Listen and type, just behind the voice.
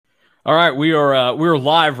All right, we're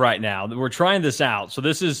live right now. We're trying this out. So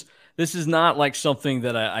this is not like something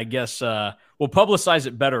that I guess we'll publicize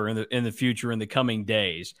it better in the future in the coming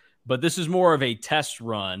days. But this is more of a test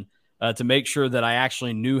run to make sure that I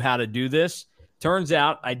actually knew how to do this. Turns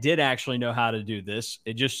out I did actually know how to do this.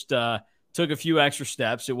 It just took a few extra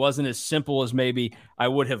steps. It wasn't as simple as maybe I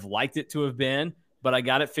would have liked it to have been, but I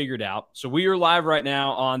got it figured out. So we are live right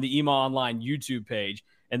now on the EMA Online YouTube page.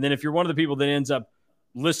 And then if you're one of the people that ends up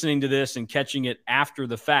listening to this and catching it after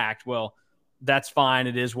the fact, well, that's fine.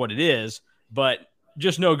 It is what it is. But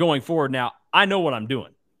just know going forward now, I know what I'm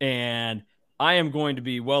doing. And I am going to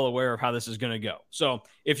be well aware of how this is going to go. So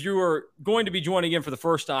if you are going to be joining in for the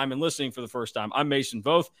first time and listening for the first time, I'm Mason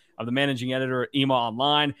Voth. I'm the managing editor at EMA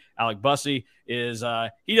Online. Alec Bussey is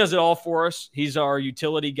he does it all for us. He's our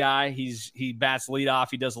utility guy. He bats leadoff.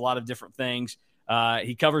 He does a lot of different things.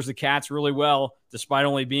 He covers the Cats really well, despite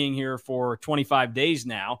only being here for 25 days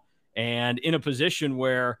now, and in a position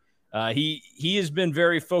where he has been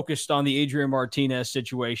very focused on the Adrian Martinez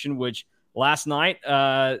situation, which last night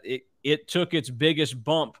it took its biggest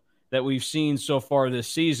bump that we've seen so far this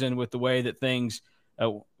season with the way that things.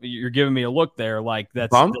 You're giving me a look there, like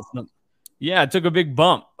that's not, yeah, it took a big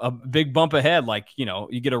bump ahead. Like,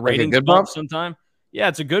 you get a ratings bump sometime. Yeah,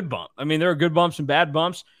 it's a good bump. I mean, there are good bumps and bad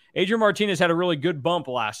bumps. Adrian Martinez had a really good bump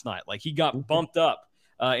last night. Like, he got bumped up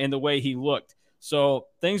in the way he looked. So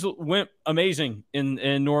things went amazing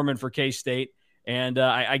in Norman for K-State. And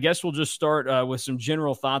I guess we'll just start with some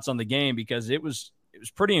general thoughts on the game, because it was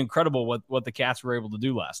pretty incredible what the Cats were able to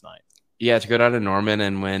do last night. Yeah, to go down to Norman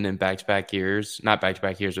and win in back-to-back years, not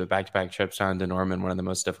back-to-back years, but back-to-back trips down to Norman, one of the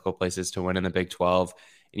most difficult places to win in the Big 12.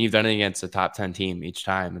 And you've done it against a top 10 team each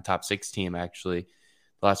time, a top 6 team, actually.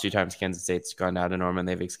 The last 2 times Kansas State's gone down to Norman,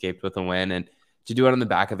 they've escaped with a win. And to do it on the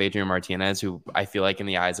back of Adrian Martinez, who I feel like in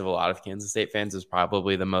the eyes of a lot of Kansas State fans is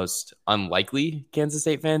probably the most unlikely Kansas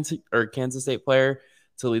State fans or Kansas State player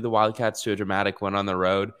to lead the Wildcats to a dramatic win on the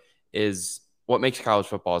road, is what makes college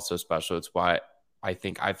football so special. It's why I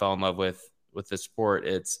think I fell in love with the sport.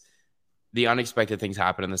 It's the unexpected things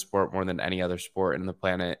happen in the sport more than any other sport in the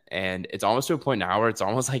planet. And it's almost to a point now where it's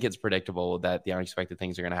almost like it's predictable that the unexpected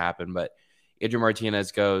things are going to happen. But Adrian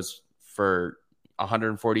Martinez goes for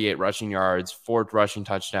 148 rushing yards, 4 rushing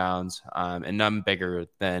touchdowns, and no bigger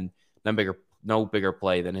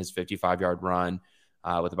play than his 55-yard run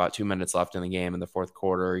with about 2 minutes left in the game in the fourth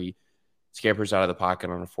quarter. He scampers out of the pocket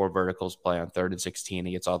on a 4 verticals play on 3rd and 16.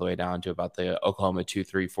 He gets all the way down to about the Oklahoma 2,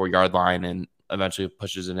 3, 4-yard line and eventually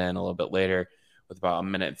pushes it in a little bit later with about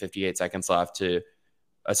 1 minute and 58 seconds left to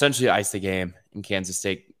essentially ice the game. And Kansas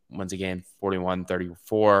State wins the game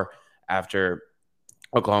 41-34 after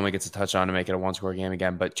Oklahoma gets a touchdown to make it a 1-score game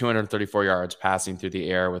again. But 234 yards passing through the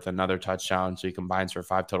air with another touchdown. So he combines for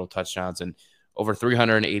 5 total touchdowns and over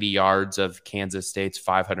 380 yards of Kansas State's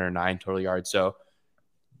 509 total yards. So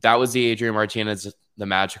that was the Adrian Martinez, the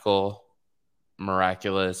magical,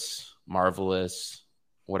 miraculous, marvelous,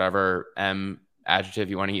 whatever adjective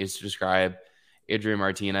you want to use to describe Adrian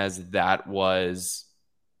Martinez. That was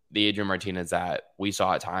the Adrian Martinez that we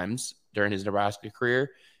saw at times during his Nebraska career.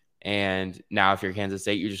 And now if you're Kansas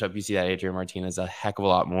State, you just hope you see that Adrian Martinez a heck of a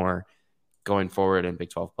lot more going forward in Big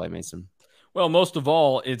 12 play, Mason. Well, most of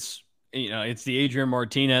all, it's the Adrian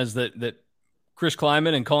Martinez that Chris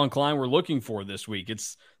Kleiman and Colin Klein were looking for this week.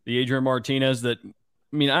 It's the Adrian Martinez that,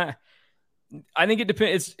 I think it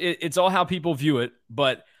depends. It's all how people view it,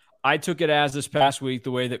 but I took it as this past week,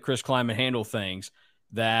 the way that Chris Kleiman handled things,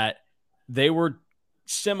 that they were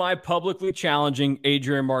semi-publicly challenging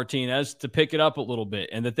Adrian Martinez to pick it up a little bit,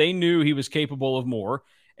 and that they knew he was capable of more,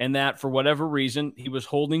 and that for whatever reason, he was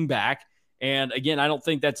holding back. And again, I don't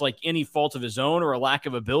think that's like any fault of his own or a lack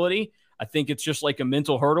of ability. I think it's just like a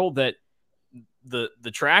mental hurdle that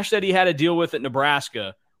the trash that he had to deal with at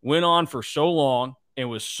Nebraska went on for so long and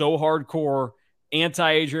was so hardcore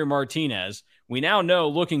anti-Adrian Martinez. We now know,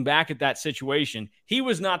 looking back at that situation, he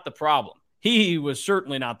was not the problem. He was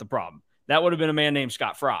certainly not the problem. That would have been a man named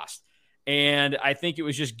Scott Frost. And I think it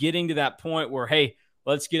was just getting to that point where, hey,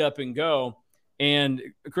 let's get up and go. And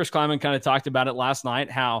Chris Kleiman kind of talked about it last night,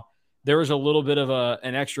 how there was a little bit of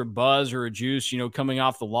an extra buzz or a juice, coming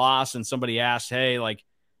off the loss. And somebody asked, hey, like,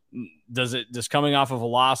 does coming off of a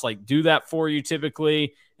loss like do that for you typically?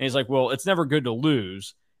 And he's like, well, it's never good to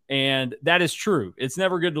lose. And that is true. It's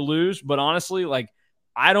never good to lose. But honestly, like,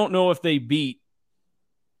 I don't know if they beat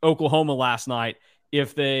Oklahoma last night,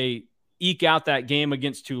 if they eke out that game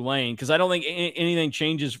against Tulane, because I don't think anything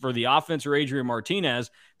changes for the offense or Adrian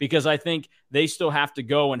Martinez, because I think they still have to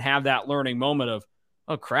go and have that learning moment of,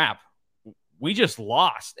 oh, crap, we just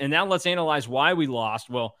lost. And now let's analyze why we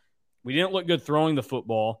lost. Well, we didn't look good throwing the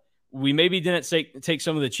football. we maybe didn't take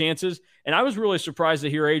some of the chances. And I was really surprised to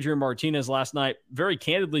hear Adrian Martinez last night very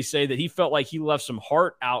candidly say that he felt like he left some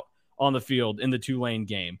heart out on the field in the Tulane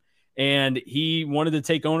game. And he wanted to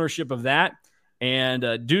take ownership of that.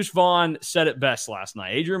 And Deuce Vaughn said it best last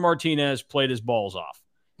night. Adrian Martinez played his balls off.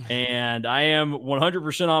 And I am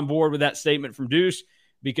 100% on board with that statement from Deuce,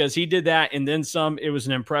 because he did that and then some. It was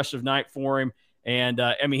an impressive night for him. And,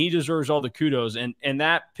 I mean, he deserves all the kudos. And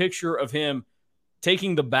that picture of him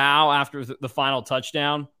taking the bow after the final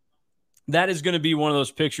touchdown, that is going to be one of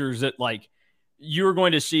those pictures that, like, you're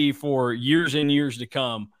going to see for years and years to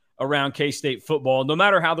come around K-State football, no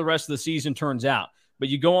matter how the rest of the season turns out. But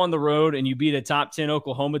you go on the road and you beat a top 10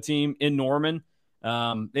 Oklahoma team in Norman.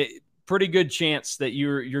 Pretty good chance that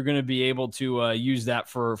you're going to be able to use that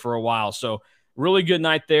for a while. So really good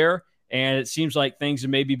night there. And it seems like things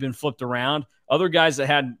have maybe been flipped around. Other guys that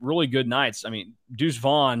had really good nights. I mean, Deuce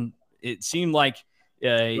Vaughn, it seemed like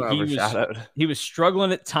he was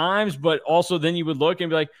struggling at times, but also then you would look and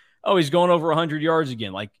be like, oh, he's going over 100 yards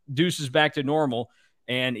again. Like, Deuce is back to normal.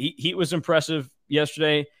 And he was impressive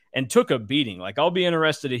yesterday and took a beating. Like, I'll be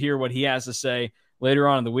interested to hear what he has to say later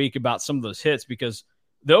on in the week about some of those hits, because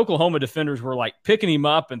the Oklahoma defenders were like picking him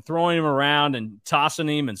up and throwing him around and tossing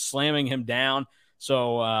him and slamming him down.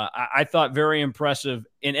 So I thought very impressive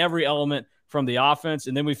in every element from the offense.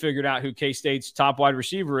 And then we figured out who K-State's top wide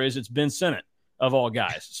receiver is. It's Ben Sinnott, of all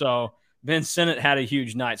guys. So Ben Sinnott had a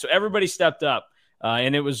huge night. So everybody stepped up.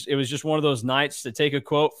 And it was just one of those nights, to take a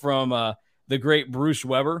quote from the great Bruce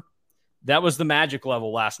Weber. That was the magic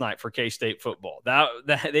level last night for K-State football. That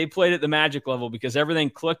they played at the magic level because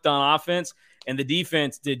everything clicked on offense, and the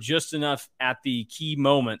defense did just enough at the key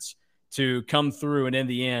moments to come through and in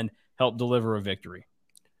the end help deliver a victory.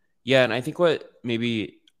 Yeah, and I think what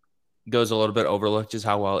maybe goes a little bit overlooked is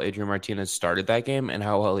how well Adrian Martinez started that game and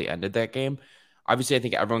how well he ended that game. Obviously, I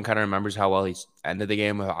think everyone kind of remembers how well he ended the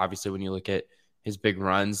game. Obviously, when you look at his big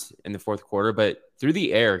runs in the fourth quarter, but through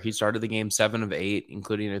the air, he started the game 7 of 8,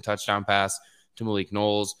 including a touchdown pass to Malik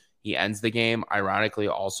Knowles. He ends the game, ironically,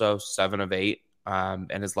 also 7 of 8.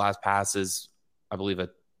 And his last pass is, I believe, a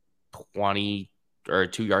 20 or a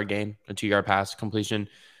 2-yard gain, a 2-yard pass completion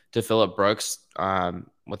to Phillip Brooks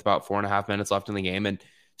with about 4.5 minutes left in the game. And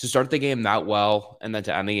to start the game that well and then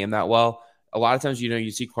to end the game that well, a lot of times,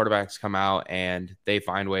 you see quarterbacks come out and they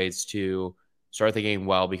find ways to start the game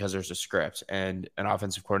well because there's a script, and an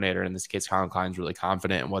offensive coordinator, in this case, Colin Klein's really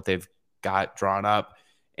confident in what they've got drawn up.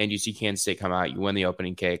 And you see Kansas State come out, you win the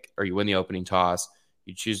opening kick, or you win the opening toss,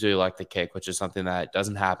 you choose to elect the kick, which is something that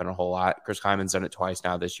doesn't happen a whole lot. Chris Kleiman's done it twice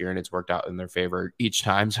now this year, and it's worked out in their favor each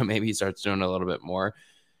time. So maybe he starts doing it a little bit more.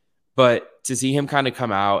 But to see him kind of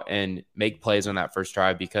come out and make plays on that first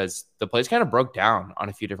drive, because the plays kind of broke down on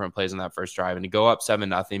a few different plays on that first drive, and to go up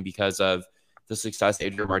 7-0 because of the success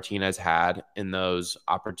Adrian Martinez had in those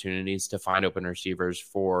opportunities to find open receivers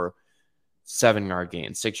for 7-yard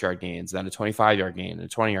gains, 6-yard gains, then a 25-yard gain, a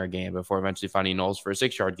 20-yard gain, before eventually finding Knowles for a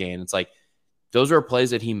 6-yard gain. It's like, those were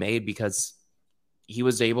plays that he made because he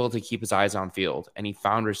was able to keep his eyes on field, and he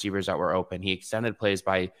found receivers that were open. He extended plays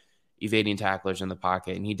by evading tacklers in the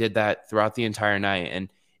pocket, and he did that throughout the entire night. And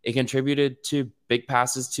it contributed to big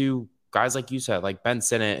passes to guys like you said, like Ben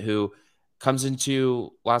Sinnott, who comes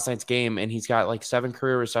into last night's game and he's got like 7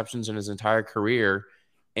 career receptions in his entire career,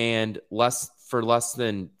 and less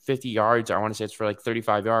than 50 yards. I want to say it's for like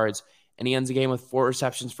 35 yards. And he ends the game with 4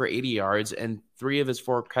 receptions for 80 yards, and 3 of his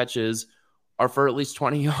 4 catches are for at least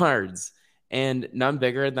 20 yards, and none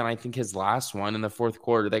bigger than I think his last one in the fourth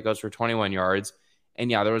quarter that goes for 21 yards. And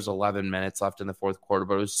yeah, there was 11 minutes left in the fourth quarter,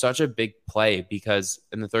 but it was such a big play because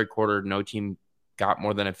in the third quarter, no team got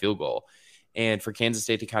more than a field goal. And for Kansas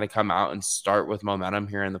State to kind of come out and start with momentum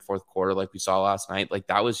here in the fourth quarter, like we saw last night, like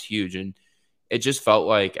that was huge. And it just felt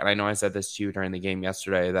like, and I know I said this to you during the game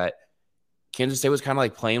yesterday, that Kansas State was kind of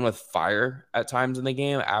like playing with fire at times in the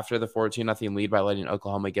game after the 14-0 lead by letting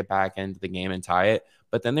Oklahoma get back into the game and tie it.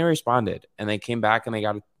 But then they responded and they came back and they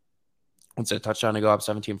got a touchdown to go up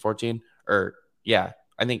 17-14, or yeah,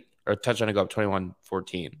 I think, or a touchdown to go up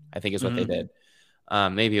 21-14, I think is what they did.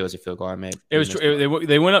 Maybe it was a field goal.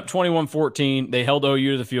 They went up 21-14. They held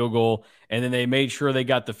OU to the field goal, and then they made sure they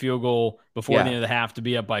got the field goal before the end of the half to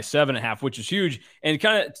be up by 7.5, which is huge. And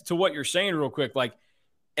kind of to what you're saying real quick, like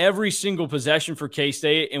every single possession for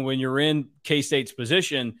K-State, and when you're in K-State's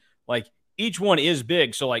position, like each one is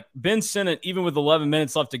big. So like Ben Sinnott, even with 11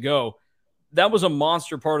 minutes left to go, that was a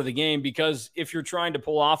monster part of the game, because if you're trying to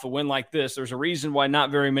pull off a win like this, there's a reason why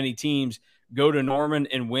not very many teams go to Norman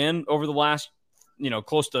and win over the last,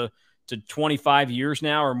 close to 25 years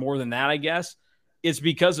now, or more than that, I guess. It's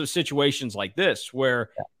because of situations like this where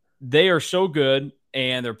they are so good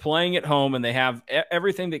and they're playing at home, and they have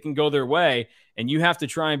everything that can go their way, and you have to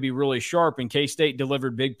try and be really sharp. And K-State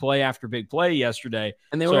delivered big play after big play yesterday.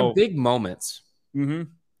 And they were in So, big moments.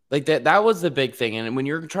 Like that was the big thing. And when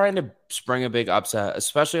you're trying to spring a big upset,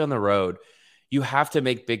 especially on the road, you have to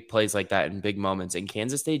make big plays like that in big moments. And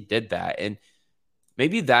Kansas State did that. And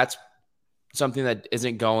maybe that's something that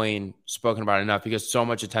isn't going spoken about enough because so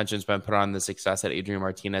much attention has been put on the success that Adrian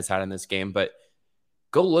Martinez had in this game. But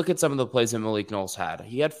go look at some of the plays that Malik Knowles had.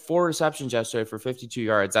 He had 4 receptions yesterday for 52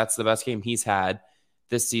 yards. That's the best game he's had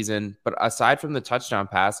this season. But aside from the touchdown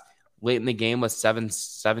pass, late in the game with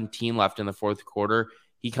 7:17 left in the fourth quarter,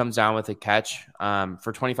 he comes down with a catch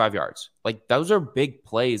for 25 yards. Like, those are big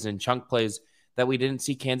plays and chunk plays that we didn't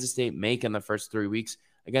see Kansas State make in the first 3 weeks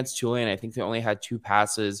against Tulane. I think they only had 2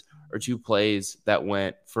 passes or 2 plays that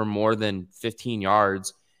went for more than 15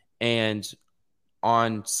 yards. And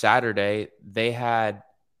on Saturday, they had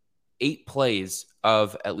 8 plays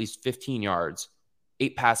of at least 15 yards,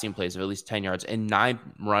 8 passing plays of at least 10 yards, and 9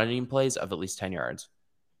 running plays of at least 10 yards.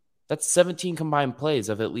 That's 17 combined plays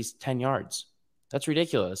of at least 10 yards. That's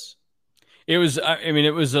ridiculous. It was, I mean,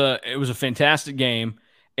 it was a fantastic game.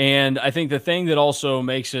 And I think the thing that also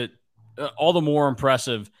makes it all the more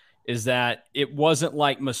impressive is that it wasn't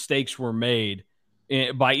like mistakes were made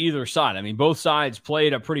by either side. I mean, both sides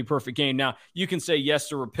played a pretty perfect game. Now, you can say, yes,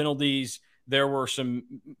 there were penalties. There were some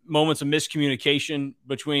moments of miscommunication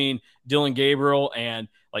between Dylan Gabriel and,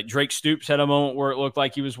 like, Drake Stoops had a moment where it looked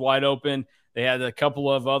like he was wide open. They had a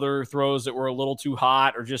couple of other throws that were a little too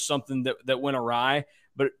hot or just something that went awry,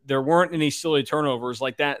 but there weren't any silly turnovers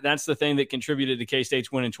like that. That's the thing that contributed to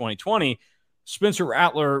K-State's win in 2020. Spencer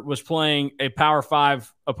Rattler was playing a Power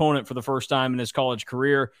 5 opponent for the first time in his college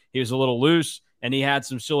career. He was a little loose, and he had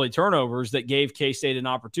some silly turnovers that gave K-State an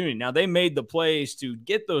opportunity. Now, they made the plays to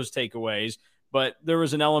get those takeaways, but there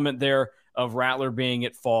was an element there of Rattler being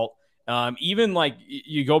at fault. Even like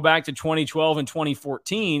you go back to 2012 and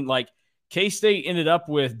 2014, like, K-State ended up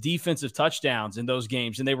with defensive touchdowns in those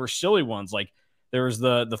games, and they were silly ones. Like, there was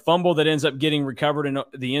the fumble that ends up getting recovered in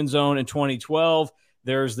the end zone in 2012.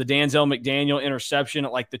 There's the Danzel McDaniel interception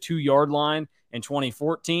at, like, the 2-yard line in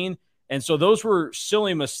 2014. And so those were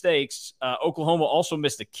silly mistakes. Oklahoma also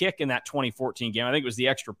missed a kick in that 2014 game. I think it was the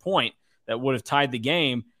extra point that would have tied the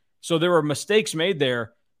game. So there were mistakes made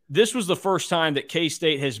there. This was the first time that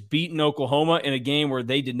K-State has beaten Oklahoma in a game where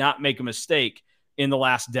they did not make a mistake in the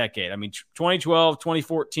last decade. I mean, 2012,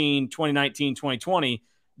 2014, 2019, 2020,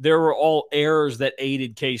 there were all errors that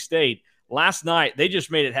aided K-State. Last night, they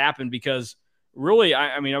just made it happen because really,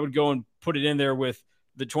 I mean, I would go and put it in there with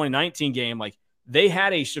the 2019 game. Like, they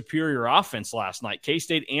had a superior offense last night.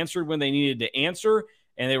 K-State answered when they needed to answer,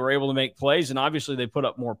 and they were able to make plays. And obviously, they put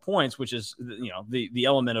up more points, which is, you know, the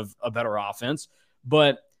element of a better offense.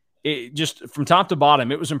 But it just from top to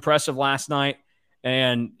bottom, it was impressive last night.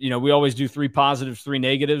 And, you know, we always do 3 positives, 3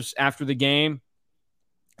 negatives after the game.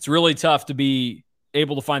 It's really tough to be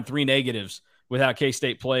able to find 3 negatives with how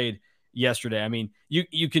K-State played yesterday. I mean,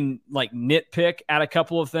 you can, like, nitpick at a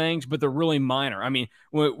couple of things, but they're really minor. I mean,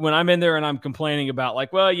 when I'm in there and I'm complaining about,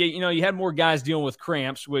 like, well, you know, you had more guys dealing with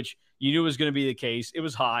cramps, which you knew was going to be the case. It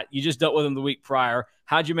was hot. You just dealt with them the week prior.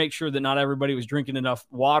 How'd you make sure that not everybody was drinking enough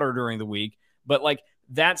water during the week? But, like,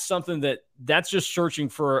 that's something that's just searching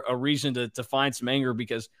for a reason to find some anger,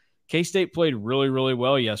 because K-State played really, really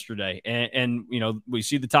well yesterday. And you know, we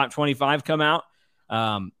see the top 25 come out.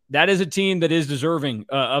 That is a team that is deserving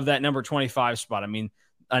of that number 25 spot. I mean,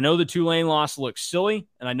 I know the Tulane loss looks silly,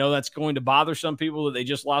 and I know that's going to bother some people that they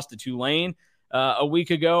just lost to Tulane a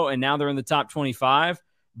week ago, and now they're in the top 25.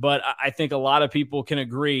 But I think a lot of people can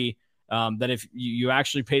agree that if you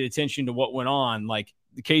actually paid attention to what went on, like,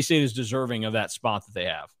 the K-State is deserving of that spot that they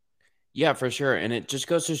have. Yeah, for sure. And it just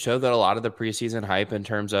goes to show that a lot of the preseason hype in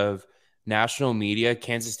terms of national media,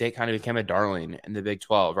 Kansas State kind of became a darling in the Big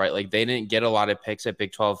 12, right? Like, they didn't get a lot of picks at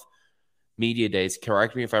Big 12 media days.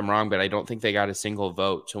 Correct me if I'm wrong, but I don't think they got a single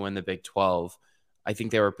vote to win the Big 12. I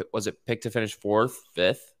think they were, was it picked to finish 4th,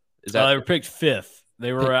 5th? Is that they were picked 5th.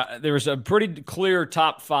 They were there was a pretty clear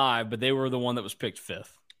top 5, but they were the one that was picked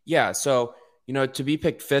 5th. Yeah, so, you know, to be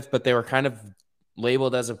picked 5th, but they were kind of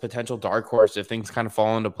labeled as a potential dark horse if things kind of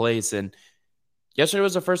fall into place. And yesterday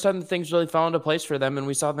was the first time that things really fell into place for them, and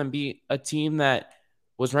we saw them beat a team that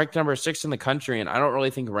was ranked number 6 in the country. And I don't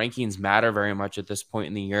really think rankings matter very much at this point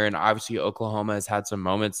in the year. And obviously, Oklahoma has had some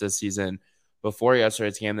moments this season before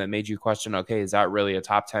yesterday's game that made you question, okay, is that really a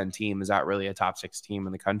top 10 team? Is that really a top 6 team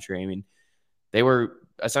in the country? I mean, they were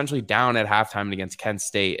essentially down at halftime against Kent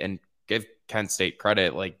State, and give Kent State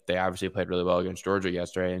credit. Like, they obviously played really well against Georgia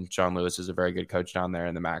yesterday, and Sean Lewis is a very good coach down there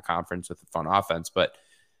in the MAC conference with a fun offense. But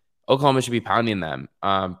Oklahoma should be pounding them.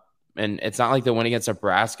 And it's not like the win against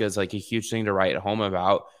Nebraska is like a huge thing to write home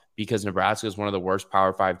about because Nebraska is one of the worst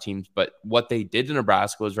Power 5 teams. But what they did to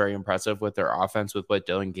Nebraska was very impressive with their offense, with what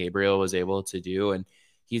Dylan Gabriel was able to do. And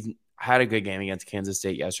he's had a good game against Kansas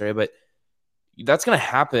State yesterday. But that's going to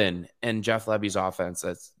happen in Jeff Lebby's offense.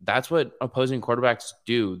 That's what opposing quarterbacks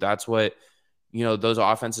do. That's what, those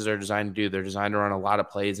offenses are designed to do. They're designed to run a lot of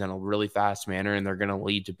plays in a really fast manner, and they're going to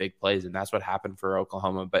lead to big plays. And that's what happened for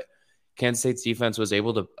Oklahoma. But Kansas State's defense was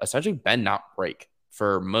able to essentially bend, not break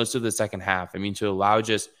for most of the second half. I mean, to allow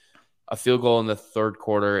just a field goal in the third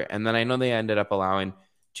quarter. And then I know they ended up allowing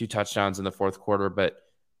 2 touchdowns in the fourth quarter, but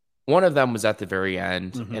one of them was at the very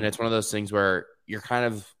end. Mm-hmm. And it's one of those things where you're kind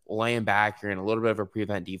of laying back. You're in a little bit of a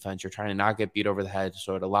prevent defense. You're trying to not get beat over the head.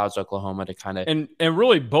 So it allows Oklahoma to kind of. And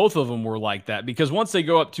really, both of them were like that because once they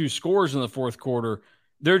go up 2 scores in the fourth quarter,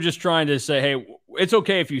 they're just trying to say, hey, it's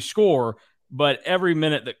okay if you score, but every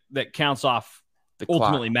minute that counts off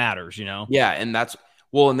ultimately matters, Yeah. And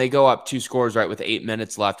and they go up 2 scores, right, with 8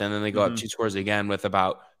 minutes left. And then they go up 2 scores again with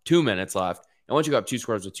about 2 minutes left. And once you go up 2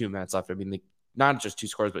 scores with 2 minutes left, I mean, not just 2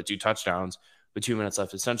 scores, but 2 touchdowns with 2 minutes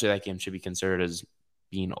left. Essentially, that game should be considered as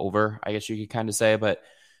being over, I guess you could kind of say. But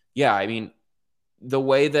yeah, I mean, the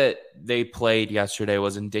way that they played yesterday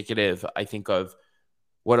was indicative, I think, of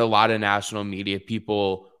what a lot of national media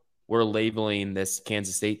people were labeling this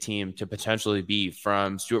Kansas State team to potentially be,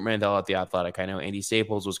 from Stuart Mandel at The Athletic. I know Andy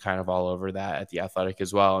Staples was kind of all over that at The Athletic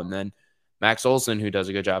as well. And then Max Olson, who does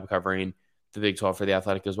a good job covering the Big 12 for The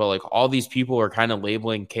Athletic as well. Like, all these people are kind of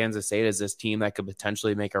labeling Kansas State as this team that could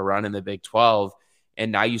potentially make a run in the Big 12.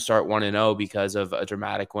 And now you start 1-0 because of a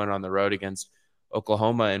dramatic win on the road against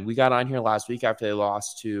Oklahoma. And we got on here last week after they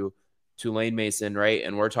lost to Tulane Mason, right?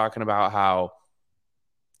 And we're talking about how,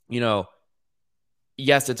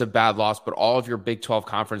 yes, it's a bad loss, but all of your Big 12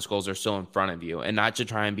 conference goals are still in front of you. And not to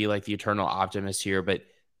try and be like the eternal optimist here, but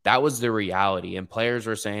that was the reality. And players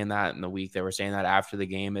were saying that in the week. They were saying that after the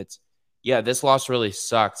game. This loss really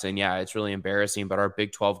sucks. And yeah, it's really embarrassing, but our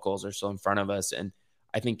Big 12 goals are still in front of us. And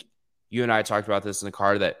I think you and I talked about this in the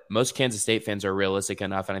car, that most Kansas State fans are realistic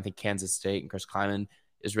enough. And I think Kansas State and Chris Kleiman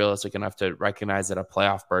is realistic enough to recognize that a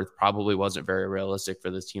playoff berth probably wasn't very realistic for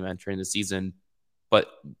this team entering the season,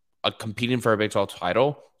 but competing for a Big 12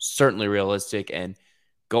 title, certainly realistic. And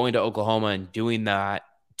going to Oklahoma and doing that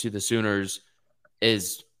to the Sooners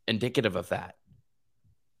is indicative of that.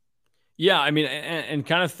 Yeah, I mean, and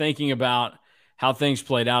kind of thinking about how things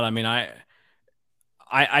played out, I mean,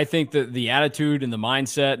 I think that the attitude and the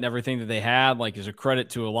mindset and everything that they had, like, is a credit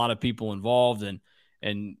to a lot of people involved. And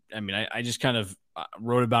I mean, I just kind of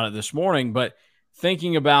wrote about it this morning, but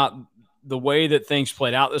thinking about the way that things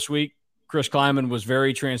played out this week, Chris Kleiman was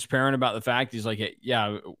very transparent about the fact. He's like, hey,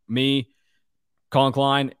 yeah, me, Colin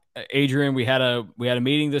Klein, Adrian, we had a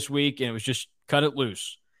meeting this week, and it was just cut it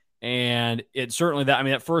loose. And it certainly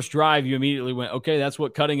that first drive, you immediately went, okay, that's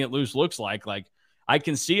what cutting it loose looks like. Like, I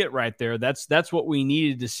can see it right there. That's what we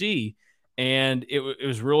needed to see. And it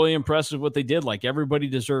was really impressive what they did. Like, everybody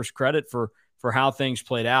deserves credit for how things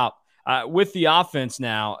played out. With the offense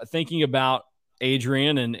now, thinking about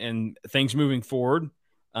Adrian and things moving forward,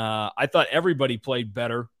 I thought everybody played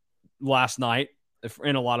better last night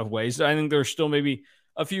in a lot of ways. I think there's still maybe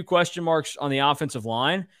a few question marks on the offensive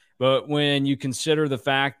line, but when you consider the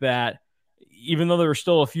fact that even though there were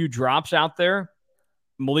still a few drops out there,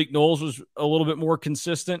 Malik Knowles was a little bit more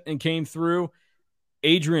consistent and came through.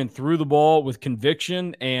 Adrian threw the ball with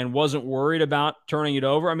conviction and wasn't worried about turning it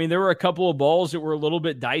over. I mean, there were a couple of balls that were a little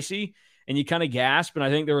bit dicey, and you kind of gasp. And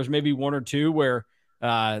I think there was maybe 1 or 2 where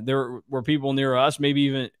there were people near us,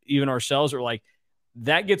 maybe even ourselves, are like,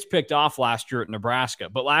 that gets picked off last year at Nebraska.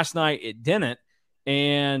 But last night it didn't.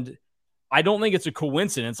 And I don't think it's a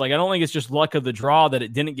coincidence. Like, I don't think it's just luck of the draw that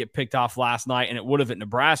it didn't get picked off last night and it would have at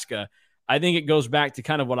Nebraska. I think it goes back to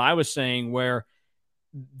kind of what I was saying, where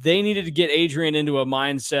they needed to get Adrian into a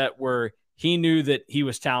mindset where he knew that he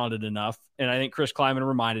was talented enough. And I think Chris Kleiman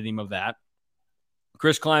reminded him of that.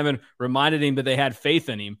 Chris Kleiman reminded him that they had faith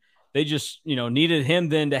in him. They just, needed him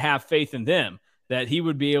then to have faith in them, that he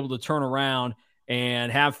would be able to turn around and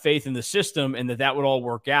have faith in the system and that would all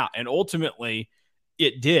work out. And ultimately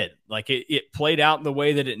it did. Like, it played out in the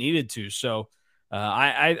way that it needed to. So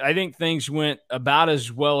I think things went about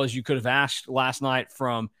as well as you could have asked last night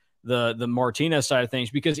from the Martinez side of things,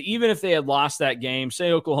 because even if they had lost that game,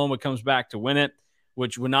 say Oklahoma comes back to win it,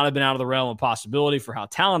 which would not have been out of the realm of possibility for how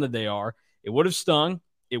talented they are, it would have stung.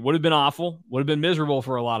 It would have been awful, would have been miserable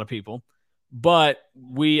for a lot of people. But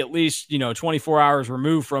we, at least, 24 hours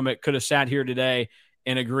removed from it, could have sat here today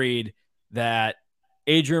and agreed that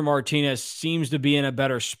Adrian Martinez seems to be in a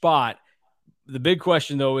better spot the big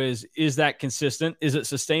question, though, is that consistent? Is it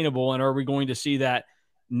sustainable? And are we going to see that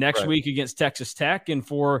next week against Texas Tech and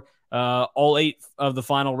for all 8 of the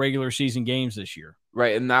final regular season games this year?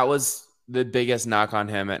 Right. And that was the biggest knock on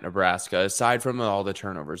him at Nebraska, aside from all the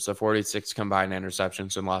turnovers, the 46 combined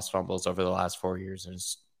interceptions and lost fumbles over the last 4 years in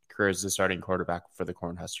his career as the starting quarterback for the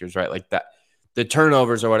Cornhuskers, right? Like that, the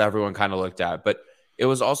turnovers are what everyone kind of looked at, but it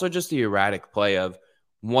was also just the erratic play of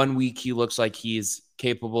 1 week he looks like he's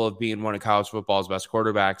capable of being one of college football's best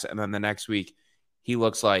quarterbacks, and then the next week he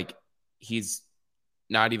looks like he's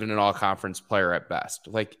not even an all-conference player at best.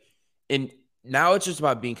 Like, and now it's just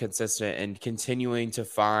about being consistent and continuing to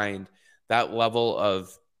find that level of,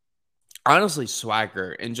 honestly,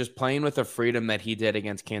 swagger and just playing with the freedom that he did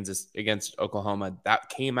against Oklahoma. That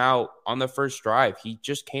came out on the first drive. He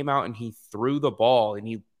just came out and he threw the ball and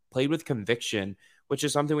he played with conviction, which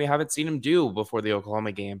is something we haven't seen him do before the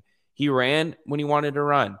Oklahoma game. He ran when he wanted to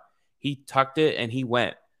run. He tucked it and he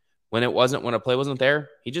went. When a play wasn't there,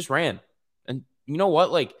 he just ran. And you know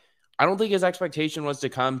what? Like, I don't think his expectation was to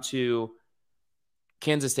come to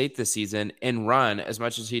Kansas State this season and run as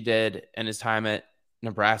much as he did in his time at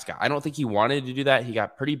Nebraska. I don't think he wanted to do that. He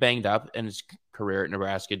got pretty banged up in his career at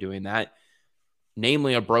Nebraska doing that,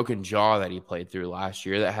 namely a broken jaw that he played through last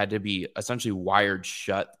year that had to be essentially wired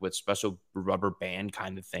shut with special rubber band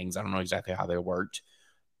kind of things. I don't know exactly how they worked,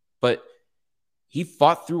 but he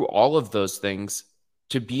fought through all of those things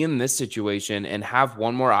to be in this situation and have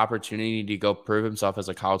one more opportunity to go prove himself as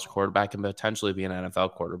a college quarterback and potentially be an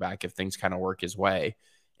NFL quarterback if things kind of work his way.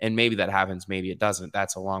 And maybe that happens, maybe it doesn't.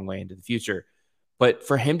 That's a long way into the future. But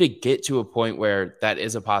for him to get to a point where that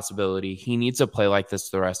is a possibility, he needs to play like this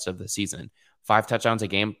the rest of the season. 5 touchdowns a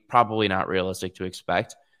game, probably not realistic to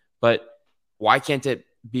expect. But why can't it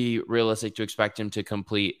be realistic to expect him to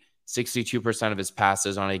complete 62% of his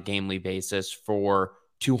passes on a gamely basis for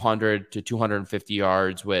 200 to 250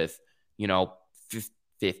 yards with,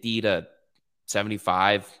 50 to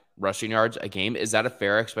 75 rushing yards a game? Is that a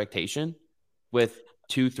fair expectation with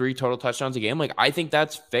 2-3 total touchdowns a game? Like, I think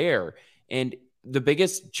that's fair. And the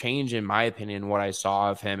biggest change, in my opinion, what I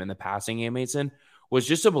saw of him in the passing game, Mason, was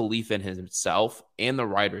just a belief in himself and the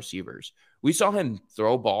wide receivers. We saw him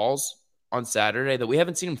throw balls on Saturday that we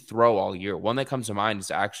haven't seen him throw all year. One that comes to mind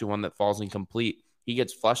is actually one that falls incomplete. He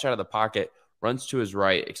gets flushed out of the pocket, runs to his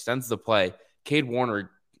right, extends the play. Cade Warner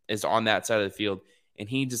is on that side of the field, and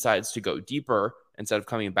he decides to go deeper instead of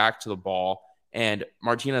coming back to the ball, and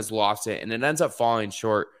Martinez lost it, and it ends up falling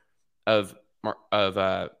short of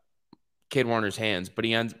Cade Warner's hands. But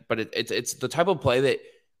it's the type of play that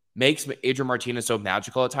makes Adrian Martinez so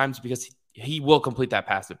magical at times because he will complete that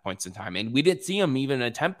pass at points in time. And we didn't see him even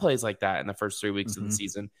attempt plays like that in the first 3 weeks of the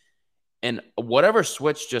season. And whatever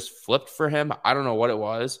switch just flipped for him, I don't know what it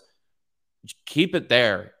was. Keep it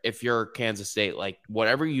there if you're Kansas State. Like,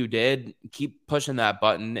 whatever you did, keep pushing that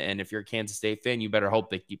button. And if you're a Kansas State fan, you better hope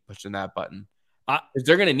they keep pushing that button. Because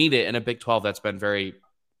they're going to need it in a Big 12 that's been very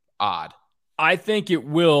odd. I think it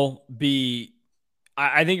will be –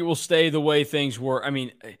 I think it will stay the way things were. I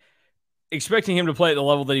mean, expecting him to play at the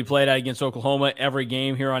level that he played at against Oklahoma every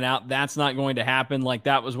game here on out, that's not going to happen. Like,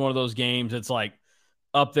 that was one of those games that's, like,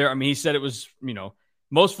 up there. I mean, he said it was,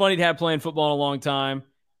 most fun he'd had playing football in a long time.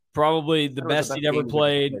 Probably the best he'd ever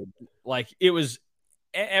played. Like, it was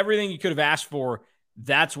everything you could have asked for.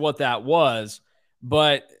 That's what that was.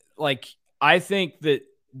 But, like, I think that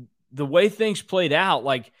the way things played out,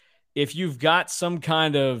 like, if you've got some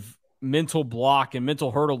kind of mental block and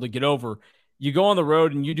mental hurdle to get over, you go on the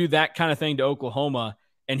road and you do that kind of thing to Oklahoma.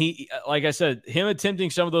 And he, like I said, him attempting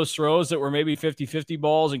some of those throws that were maybe 50-50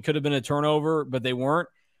 balls and could have been a turnover, but they weren't.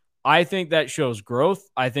 I think that shows growth.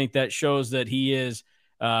 I think that shows that he is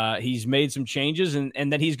he's made some changes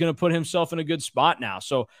and that he's going to put himself in a good spot now.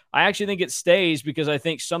 So I actually think it stays because I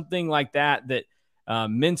think something like that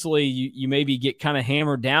mentally you maybe get kind of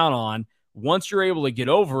hammered down on. Once you're able to get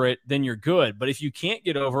over it, then you're good. But if you can't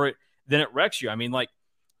get over it, then it wrecks you. I mean, like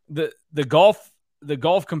the golf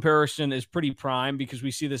comparison is pretty prime because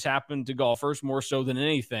we see this happen to golfers more so than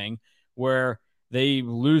anything, where they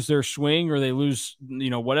lose their swing or they lose,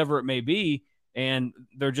 whatever it may be, and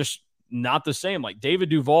they're just not the same. Like David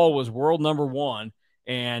Duval was world number 1,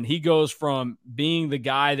 and he goes from being the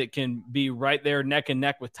guy that can be right there neck and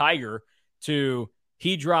neck with Tiger to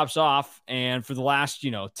he drops off, and for the last,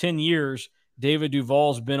 10 years, David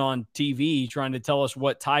Duval's been on TV trying to tell us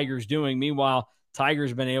what Tiger's doing. Meanwhile,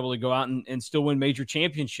 Tiger's been able to go out and still win major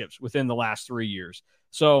championships within the last 3 years.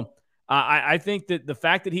 So I think that the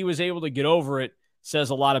fact that he was able to get over it says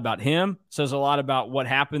a lot about him, says a lot about what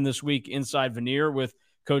happened this week inside Veneer with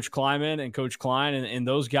Coach Kleiman and Coach Klein and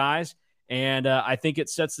those guys. And I think it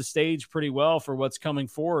sets the stage pretty well for what's coming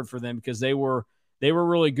forward for them because they were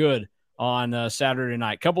really good on Saturday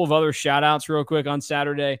night. A couple of other shout outs real quick on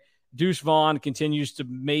Saturday. Deuce Vaughn continues to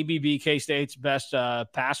maybe be K-State's best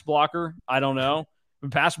pass blocker. I don't know.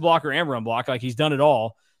 Pass blocker and run block. Like he's done it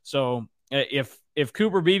all. So if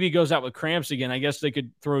Cooper Beebe goes out with cramps again, I guess they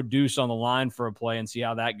could throw Deuce on the line for a play and see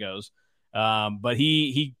how that goes. But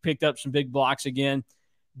he picked up some big blocks again.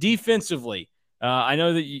 Defensively, I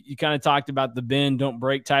know that you kind of talked about the bend, don't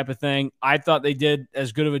break type of thing. I thought they did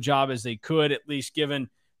as good of a job as they could, at least given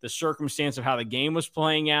the circumstance of how the game was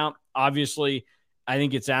playing out. Obviously, I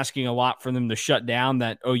think it's asking a lot for them to shut down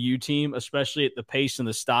that OU team, especially at the pace and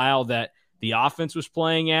the style that the offense was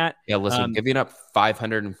playing at. Yeah, listen, giving up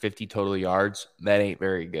 550 total yards, that ain't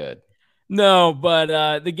very good. No,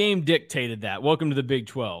 but the game dictated that. Welcome to the Big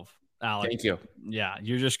 12, Alex. Thank you. Yeah,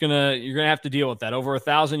 you're gonna have to deal with that. Over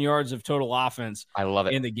 1,000 yards of total offense. I love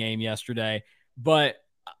it in the game yesterday, but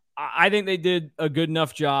I think they did a good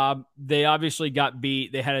enough job. They obviously got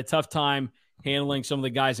beat. They had a tough time handling some of the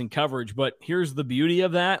guys in coverage. But here's the beauty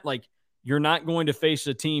of that: like you're not going to face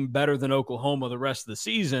a team better than Oklahoma the rest of the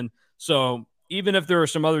season. So even if there are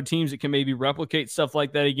some other teams that can maybe replicate stuff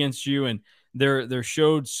like that against you, and there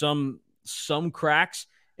showed some cracks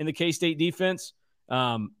in the K-State defense.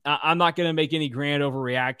 I'm not going to make any grand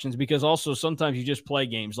overreactions because also sometimes you just play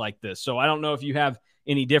games like this. So I don't know if you have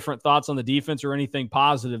any different thoughts on the defense or anything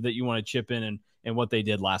positive that you want to chip in and what they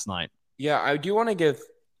did last night. Yeah, I do want to give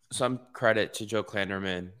some credit to Joe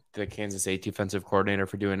Klanderman, the Kansas State defensive coordinator,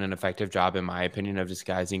 for doing an effective job, in my opinion, of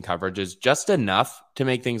disguising coverages just enough to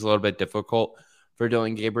make things a little bit difficult for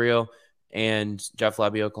Dillon Gabriel and Jeff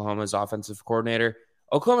Lebby, Oklahoma's offensive coordinator.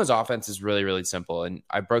 Oklahoma's offense is really, really simple. And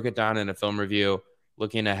I broke it down in a film review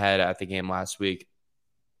looking ahead at the game last week.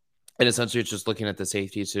 And essentially, it's just looking at the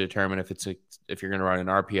safeties to determine if you're going to run an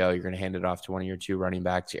RPO, you're going to hand it off to one of your two running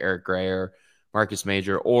backs, Eric Gray or Marcus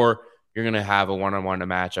Major, or you're going to have a one-on-one to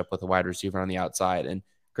match up with a wide receiver on the outside. And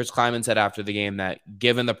Chris Kleiman said after the game that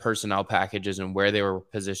given the personnel packages and where they were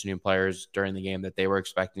positioning players during the game, that they were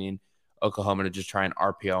expecting Oklahoma to just try and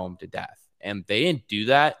RPO them to death. And they didn't do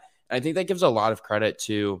that. And I think that gives a lot of credit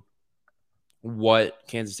to what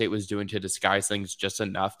Kansas State was doing to disguise things just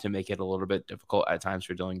enough to make it a little bit difficult at times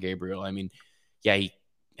for Dillon Gabriel. I mean, yeah, he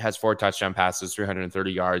has 4 touchdown passes,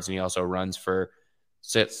 330 yards, and he also runs for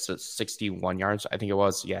 61 yards. I think it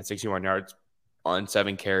was. Yeah, 61 yards on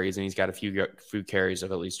 7 carries, and he's got a few carries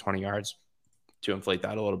of at least 20 yards to inflate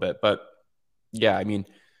that a little bit. But yeah, I mean,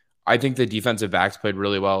 I think the defensive backs played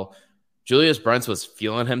really well. Julius Brents was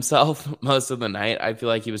feeling himself most of the night. I feel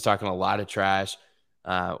like he was talking a lot of trash.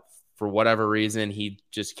 For whatever reason, he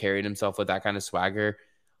just carried himself with that kind of swagger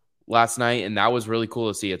last night, and that was really cool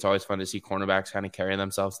to see. It's always fun to see cornerbacks kind of carry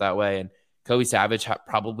themselves that way. And Kobe Savage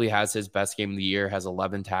probably has his best game of the year, has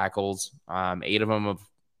 11 tackles, 8 of them of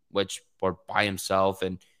which were by himself.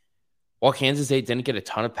 And while Kansas State didn't get a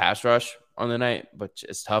ton of pass rush on the night, but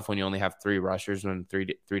it's tough when you only have 3 rushers and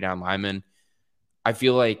three down linemen, I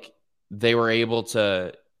feel like they were able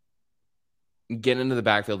to get into the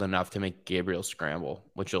backfield enough to make Gabriel scramble,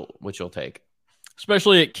 which you'll take.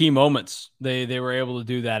 Especially at key moments. They were able to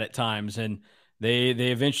do that at times, and they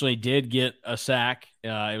eventually did get a sack.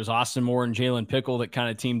 It was Austin Moore and Jalen Pickle that kind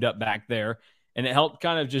of teamed up back there, and it helped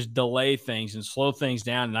kind of just delay things and slow things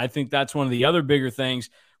down. And I think that's one of the other bigger things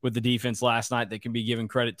with the defense last night that can be given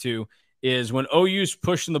credit to is when OU's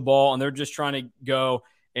pushing the ball and they're just trying to go,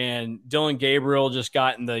 and Dillon Gabriel just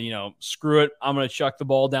got in the, screw it, I'm going to chuck the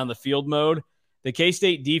ball down the field mode. The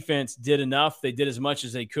K-State defense did enough. They did as much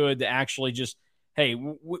as they could to actually just, hey,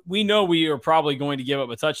 we know we are probably going to give up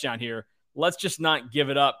a touchdown here. Let's just not give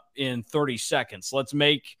it up in 30 seconds. Let's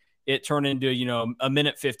make it turn into, a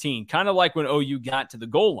minute 15, kind of like when OU got to the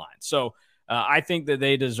goal line. So I think that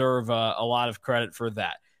they deserve a lot of credit for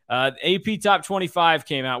that. AP Top 25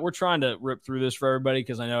 came out. We're trying to rip through this for everybody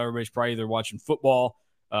because I know everybody's probably either watching football,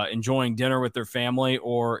 enjoying dinner with their family,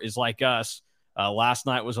 or is like us. Last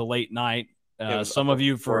night was a late night. Some of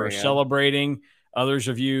you for celebrating, others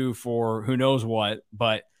of you for who knows what.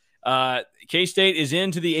 But K-State is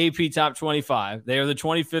into the AP Top 25. They are the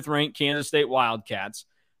 25th ranked Kansas State Wildcats.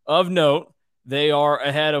 Of note, they are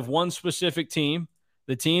ahead of one specific team,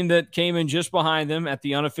 the team that came in just behind them at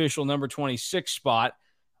the unofficial number 26 spot,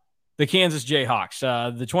 the Kansas Jayhawks.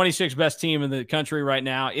 The 26th best team in the country right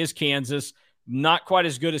now is Kansas. Not quite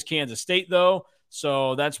as good as Kansas State, though.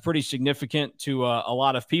 So that's pretty significant to a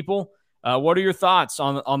lot of people. What are your thoughts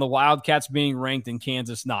on the Wildcats being ranked in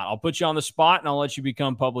Kansas not? I'll put you on the spot, and I'll let you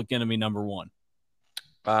become public enemy number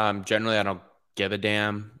 1. Generally, I don't give a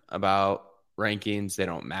damn about rankings. They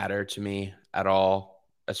don't matter to me at all.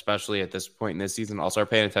 especially at this point in this season. I'll start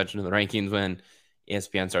paying attention to the rankings when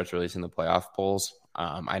ESPN starts releasing the playoff polls.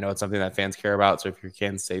 I know it's something that fans care about. So if you're a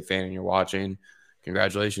Kansas State fan and you're watching,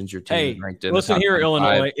 congratulations, your team is ranked in the listen top here, 25.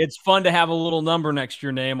 Illinois. It's fun to have a little number next to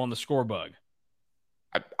your name on the score bug.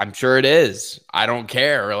 I'm sure it is. I don't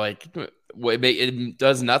care. Like, it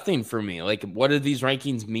does nothing for me. Like, what do these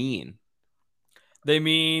rankings mean? They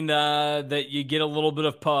mean that you get a little bit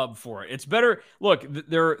of pub for it. It's better. Look,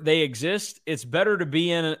 they exist. It's better to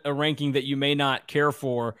be in a ranking that you may not care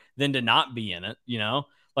for than to not be in it. You know,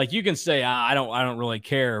 like you can say I don't really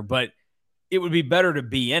care, but it would be better to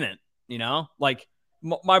be in it. You know, like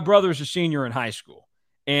my brother's a senior in high school,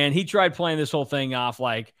 and he tried playing this whole thing off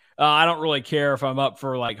like I don't really care if I'm up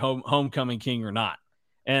for like homecoming king or not.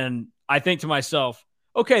 And I think to myself,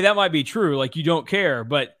 okay, that might be true. Like you don't care,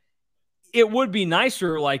 but it would be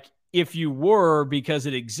nicer, like if you were, because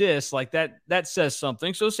it exists, like that says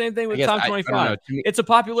something. So same thing with top 25. It's a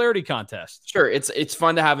popularity contest. Sure, it's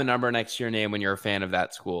fun to have a number next to your name when you're a fan of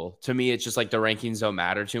that school. To me, it's just like the rankings don't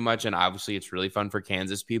matter too much, and obviously it's really fun for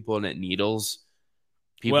Kansas people, and it needles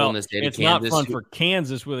people in the state of Kansas. It's not fun for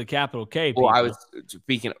Kansas with a capital K people. Well, I was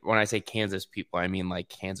speaking when I say Kansas people, I mean like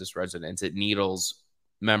Kansas residents. It needles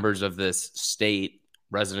members of this state,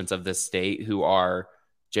 residents of this state who are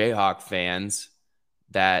Jayhawk fans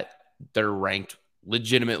that they're ranked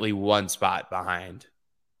legitimately one spot behind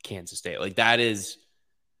Kansas State. Like that is,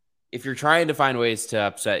 if you're trying to find ways to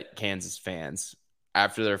upset Kansas fans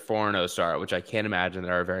after their 4-0 start, which I can't imagine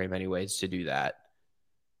there are very many ways to do that,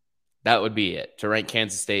 that would be it. To rank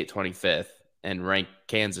Kansas State 25th and rank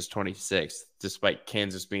Kansas 26th, despite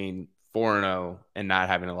Kansas being 4-0 and not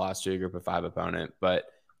having a loss to a group of 5 opponent. But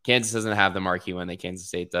Kansas doesn't have the marquee win that Kansas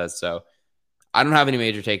State does. So I don't have any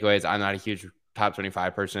major takeaways. I'm not a huge top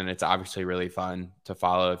 25 person. It's obviously really fun to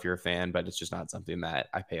follow if you're a fan, but it's just not something that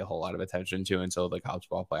I pay a whole lot of attention to until the college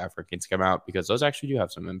ball playoff rankings come out, because those actually do have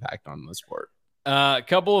some impact on the sport. A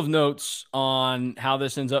couple of notes on how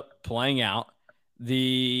this ends up playing out.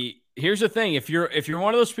 Here's the thing: if you're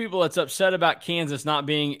one of those people that's upset about Kansas not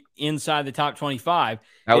being inside the top 25,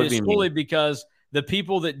 it is solely because the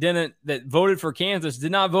people that voted for Kansas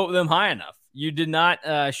did not vote them high enough. You did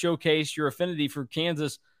not showcase your affinity for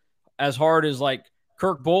Kansas as hard as like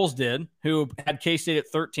Kirk Bohls did, who had K-State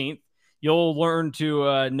at 13th. You'll learn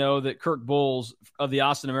to know that Kirk Bohls of the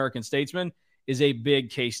Austin American Statesman is a big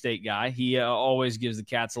K-State guy. He always gives the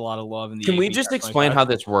Cats a lot of love. Can we just explain how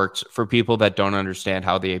this works for people that don't understand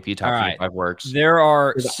how the AP Top 25 works? There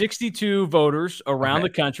are 62 voters around the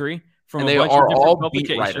country from a bunch of different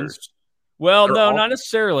publications. Well, no, not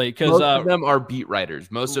necessarily, because most of them are beat writers.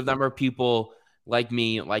 Most of them are people like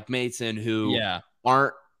me, like Mason, who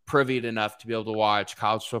aren't privy enough to be able to watch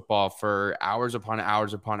college football for hours upon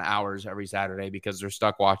hours upon hours every Saturday because they're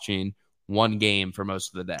stuck watching one game for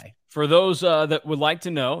most of the day. For those that would like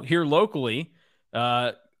to know, here locally,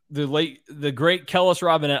 the great Kellis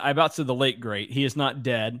Robinette, I about said the late great. He is not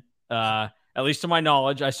dead, at least to my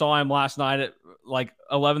knowledge. I saw him last night at like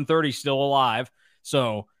 11:30, still alive.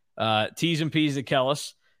 So T's and P's to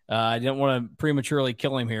Kellis. I didn't want to prematurely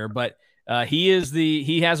kill him here, but he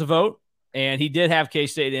has a vote, and he did have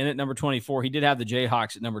K-State in at number 24. He did have the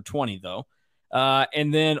Jayhawks at number 20, though.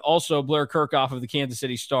 And then also Blair Kirchhoff of the Kansas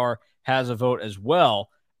City Star has a vote as well.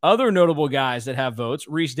 Other notable guys that have votes: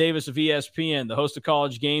 Reese Davis of ESPN, the host of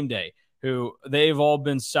College Game Day, who they've all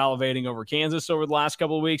been salivating over Kansas over the last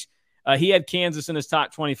couple of weeks. He had Kansas in his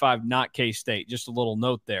top 25, not K-State. Just a little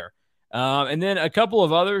note there. And then a couple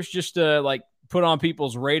of others just to like put on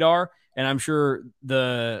people's radar. And I'm sure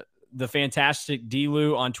the fantastic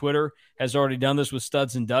D-Lou on Twitter has already done this with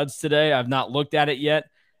Studs and Duds today. I've not looked at it yet.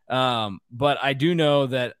 But I do know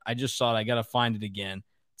that I just saw it. I got to find it again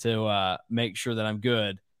to make sure that I'm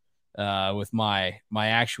good with my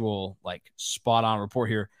actual like spot on report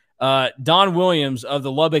here. Don Williams of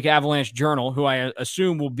the Lubbock Avalanche Journal, who I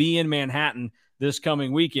assume will be in Manhattan this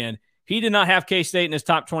coming weekend, he did not have K-State in his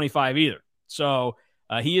top 25 either. So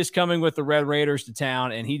he is coming with the Red Raiders to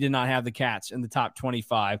town, and he did not have the Cats in the top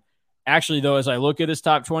 25. Actually, though, as I look at his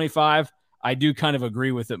top 25, I do kind of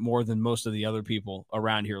agree with it more than most of the other people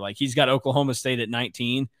around here. Like, he's got Oklahoma State at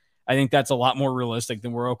 19. I think that's a lot more realistic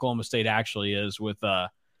than where Oklahoma State actually is with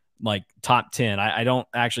like top 10. I don't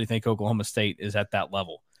actually think Oklahoma State is at that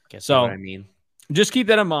level. So what I mean, just keep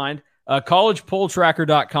that in mind.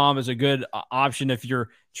 Collegepolltracker.com is a good option if you're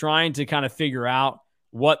trying to kind of figure out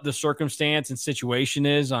what the circumstance and situation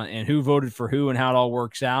is and who voted for who and how it all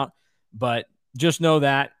works out. But just know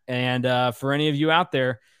that. And for any of you out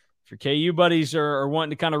there, if your KU buddies are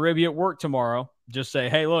wanting to kind of rib you at work tomorrow, just say,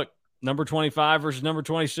 hey, look, number 25 versus number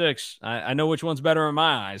 26. I know which one's better in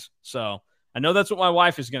my eyes. So I know that's what my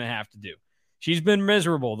wife is going to have to do. She's been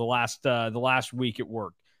miserable the last week at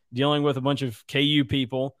work, dealing with a bunch of KU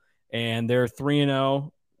people and their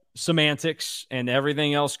 3-0 semantics and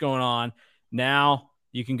everything else going on. Now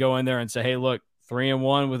you can go in there and say, hey, look,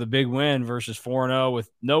 3-1 with a big win versus 4-0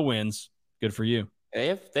 with no wins. Good for you. They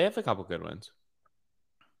have a couple good wins.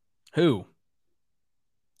 Who?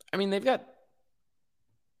 I mean, they've got,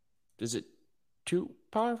 is it 2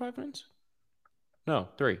 Power 5 wins? No,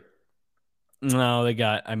 3. No, they've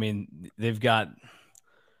got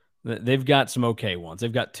some okay ones.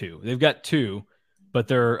 They've got 2. They've got 2, but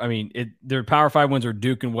their Power 5 wins are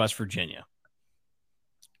Duke and West Virginia.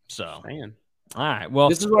 So, man. All right. Well,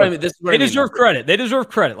 this is what I mean. They deserve credit. They deserve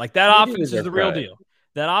credit. Like that offense is the real deal.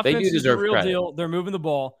 That offense is the real deal. They're moving the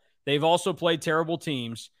ball. They've also played terrible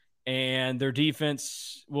teams, and their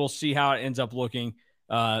defense, we'll see how it ends up looking.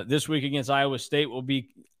 This week against Iowa State will be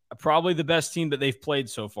probably the best team that they've played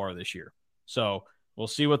so far this year. So we'll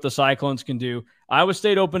see what the Cyclones can do. Iowa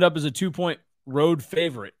State opened up as a 2-point road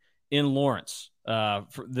favorite in Lawrence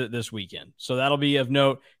for this weekend. So that'll be of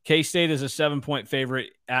note. K-State is a 7-point favorite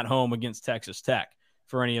at home against Texas Tech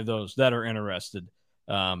for any of those that are interested.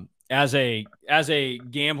 As a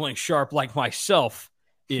gambling sharp like myself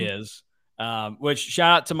is, which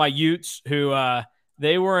shout out to my Utes who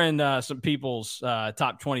they were in some people's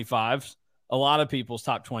top 25s, a lot of people's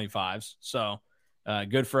top 25s. So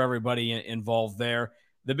good for everybody involved there.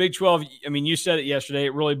 The Big 12, I mean, you said it yesterday.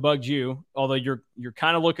 It really bugged you, although you're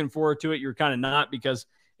kind of looking forward to it. You're kind of not because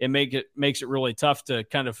it makes it really tough to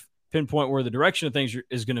kind of pinpoint where the direction of things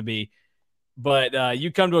is going to be. But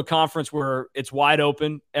you come to a conference where it's wide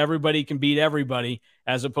open. Everybody can beat everybody,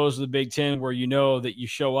 as opposed to the Big Ten where you know that you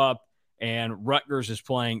show up and Rutgers is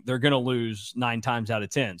playing, they're going to lose 9 times out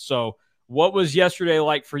of 10. So what was yesterday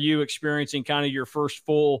like for you experiencing kind of your first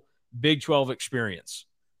full Big 12 experience?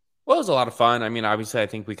 Well, it was a lot of fun. I mean, obviously, I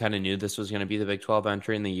think we kind of knew this was going to be the Big 12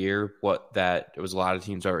 entry in the year. It was a lot of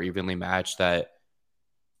teams that were evenly matched that,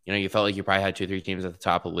 you felt like you probably had 2-3 teams at the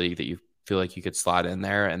top of the league that you feel like you could slot in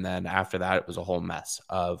there. And then after that, it was a whole mess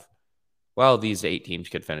of, well, these 8 teams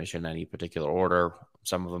could finish in any particular order.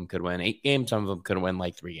 Some of them could win 8 games. Some of them could win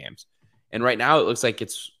like 3 games. And right now it looks like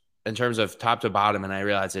it's in terms of top to bottom. And I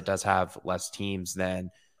realize it does have less teams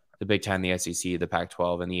than the Big Ten, the SEC, the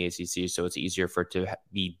Pac-12, and the ACC. So it's easier for it to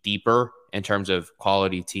be deeper in terms of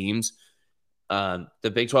quality teams. The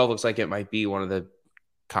Big 12 looks like it might be one of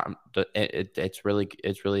it's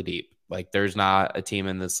really deep. Like there's not a team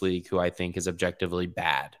in this league who I think is objectively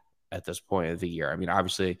bad at this point of the year. I mean,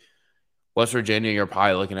 obviously West Virginia, you're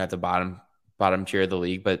probably looking at the bottom tier of the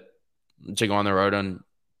league, but to go on the road and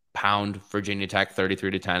pound Virginia Tech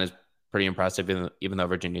 33-10 is pretty impressive, even though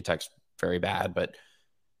Virginia Tech's very bad, but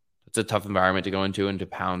it's a tough environment to go into, and to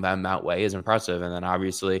pound them that way is impressive. And then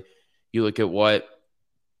obviously you look at what,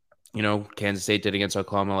 Kansas State did against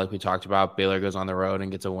Oklahoma, like we talked about. Baylor goes on the road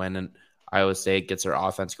and gets a win, and Iowa State gets their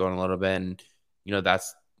offense going a little bit. And,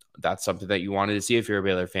 that's something that you wanted to see if you're a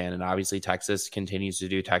Baylor fan. And obviously Texas continues to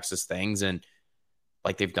do Texas things. And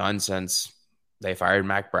like they've done since they fired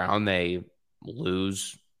Mac Brown, they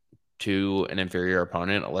lose to an inferior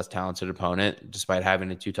opponent, a less talented opponent, despite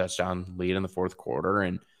having a 2-touchdown lead in the fourth quarter.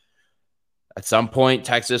 And at some point,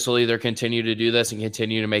 Texas will either continue to do this and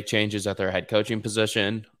continue to make changes at their head coaching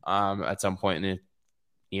position at some point in the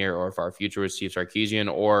near or far future with Steve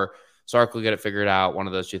Sarkisian, or Sark will get it figured out. One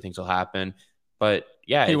of those two things will happen. But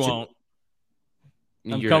yeah, he won't.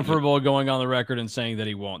 I'm comfortable going on the record and saying that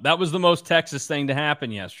he won't. That was the most Texas thing to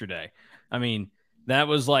happen yesterday. I mean, that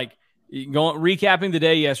was like recapping the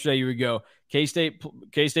day yesterday. You would go, K-State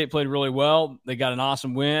played really well. They got an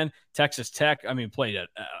awesome win. Texas Tech, played at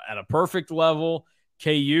a perfect level.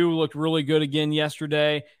 KU looked really good again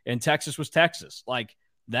yesterday, and Texas was Texas. Like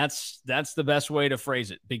that's the best way to phrase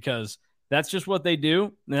it, because that's just what they do,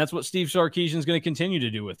 and that's what Steve Sarkisian is going to continue to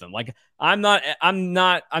do with them. Like I'm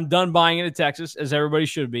done buying into Texas, as everybody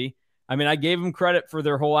should be. I mean, I gave them credit for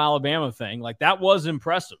their whole Alabama thing. Like that was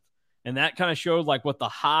impressive, and that kind of showed like what the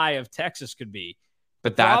high of Texas could be.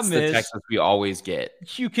 But that's the Texas we always get.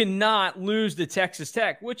 You cannot lose to Texas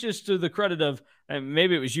Tech, which is to the credit of, and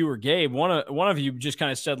maybe it was you or Gabe. One of you just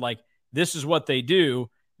kind of said, like, this is what they do.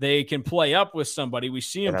 They can play up with somebody. We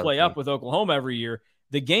see them play up with Oklahoma every year.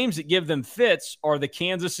 The games that give them fits are the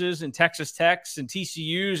Kansases and Texas Techs and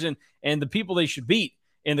TCUs and the people they should beat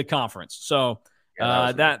in the conference. So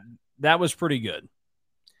that was pretty good.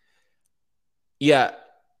 Yeah,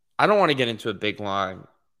 I don't want to get into a big long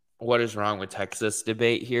what is wrong with Texas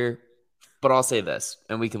debate here, but I'll say this,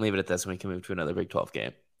 and we can leave it at this, and we can move to another Big 12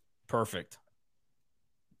 game. Perfect.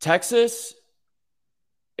 Texas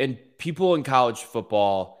and people in college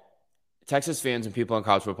football Texas fans and people in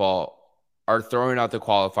college football are throwing out the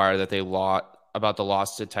qualifier that they lost about the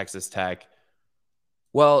loss to Texas Tech.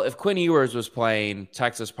 Well, if Quinn Ewers was playing,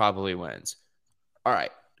 Texas probably wins. All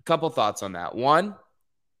right, a couple thoughts on that. One,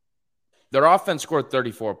 their offense scored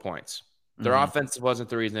 34 points. Their offense wasn't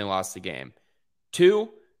the reason they lost the game. Two,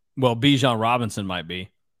 well, Bijan Robinson might be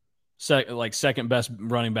second best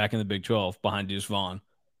running back in the Big 12 behind Deuce Vaughn.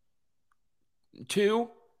 Two,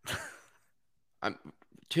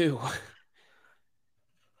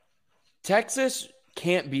 Texas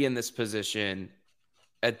can't be in this position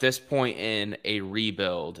at this point in a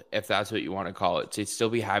rebuild, if that's what you want to call it, to still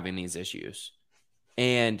be having these issues.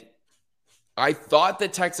 And I thought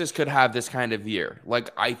that Texas could have this kind of year.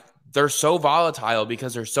 They're so volatile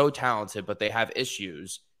because they're so talented, but they have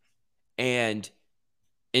issues. And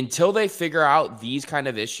until they figure out these kind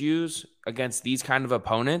of issues against these kind of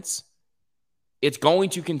opponents, it's going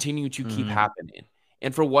to continue to keep happening.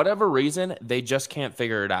 And for whatever reason, they just can't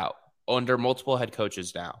figure it out under multiple head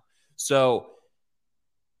coaches now. So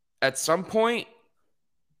at some point,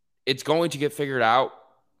 it's going to get figured out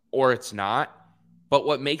or it's not. But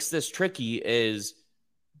what makes this tricky is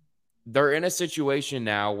they're in a situation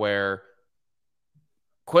now where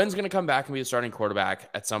Quinn's going to come back and be the starting quarterback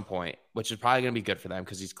at some point, which is probably going to be good for them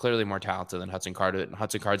because he's clearly more talented than Hudson Card. And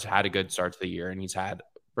Hudson Card's had a good start to the year, and he's had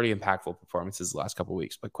pretty impactful performances the last couple of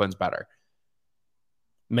weeks, but Quinn's better.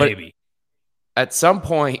 Maybe. But at some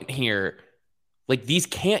point here, these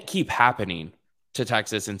can't keep happening to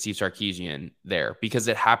Texas and Steve Sarkisian there because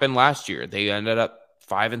it happened last year. They ended up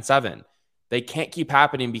 5-7. They can't keep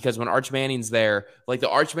happening because when Arch Manning's there, the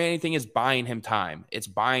Arch Manning thing is buying him time. It's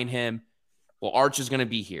buying him, well, Arch is going to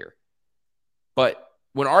be here. But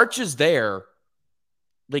when Arch is there,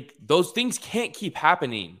 those things can't keep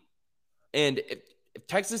happening. And if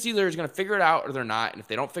Texas either is going to figure it out or they're not, and if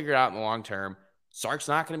they don't figure it out in the long term, Sark's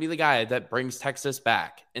not going to be the guy that brings Texas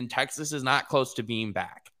back. And Texas is not close to being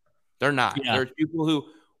back. They're not. Yeah. There's people who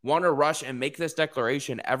want to rush and make this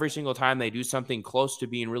declaration every single time they do something close to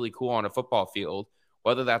being really cool on a football field,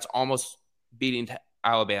 whether that's almost beating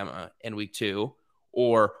Alabama in week 2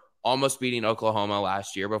 or almost beating Oklahoma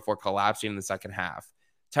last year before collapsing in the second half.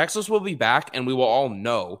 Texas will be back, and we will all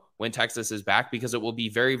know when Texas is back because it will be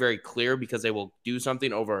very, very clear because they will do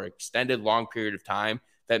something over an extended long period of time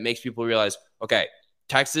that makes people realize, okay,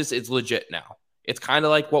 Texas is legit now. It's kind of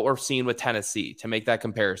like what we're seeing with Tennessee, to make that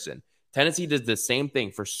comparison. Tennessee did the same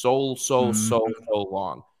thing for so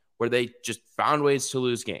long, where they just found ways to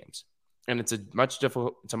lose games. And it's a much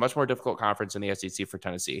more difficult conference in the SEC for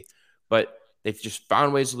Tennessee, but they've just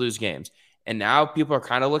found ways to lose games. And now people are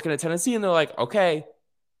kind of looking at Tennessee and they're like, okay,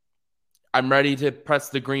 I'm ready to press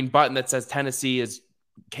the green button that says Tennessee is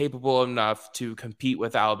capable enough to compete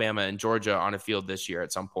with Alabama and Georgia on a field this year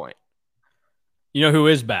at some point. You know who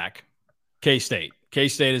is back? K-State.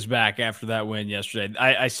 K-State is back after that win yesterday.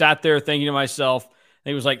 I sat there thinking to myself, I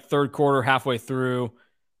think it was third quarter, halfway through,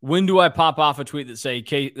 when do I pop off a tweet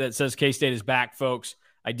that says K-State is back, folks?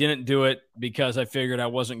 I didn't do it because I figured I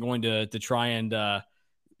wasn't going to try and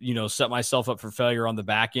set myself up for failure on the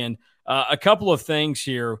back end. A couple of things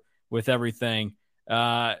here with everything.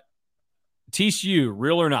 TCU,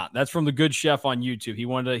 real or not? That's from the Good Chef on YouTube.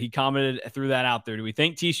 He commented, threw that out there. Do we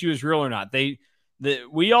think TCU is real or not?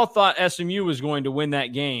 We all thought SMU was going to win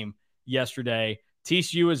that game yesterday.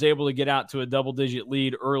 TCU was able to get out to a double-digit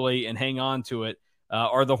lead early and hang on to it.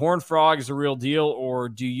 Are the Horned Frogs the real deal, or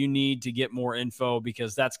do you need to get more info?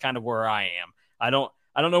 Because that's kind of where I am. I don't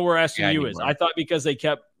know where SMU is. I thought because they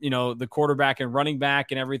kept the quarterback and running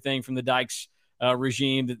back and everything from the Dykes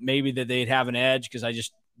regime that maybe that they'd have an edge, because I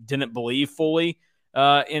just didn't believe fully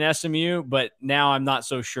in SMU. But now I'm not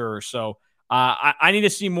so sure. So I need to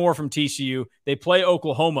see more from TCU. They play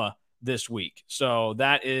Oklahoma this week, so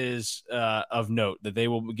that is of note that they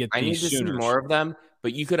will get. I need to see more of them.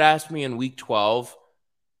 But you could ask me in week 12,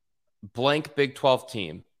 blank Big 12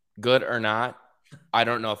 team, good or not? I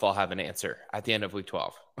don't know if I'll have an answer at the end of week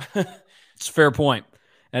 12. It's a fair point.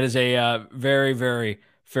 That is a very, very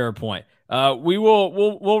fair point.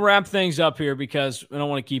 We'll wrap things up here because I don't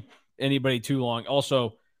want to keep anybody too long.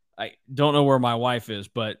 Also, I don't know where my wife is,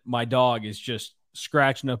 but my dog is just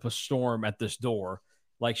scratching up a storm at this door,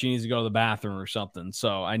 like she needs to go to the bathroom or something.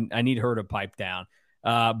 So I need her to pipe down.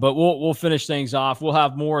 But we'll finish things off. We'll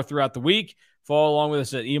have more throughout the week. Follow along with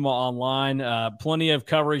us at EMA Online. Plenty of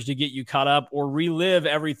coverage to get you caught up or relive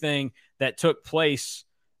everything that took place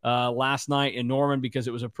last night in Norman, because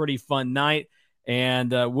it was a pretty fun night.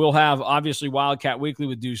 And we'll have, obviously, Wildcat Weekly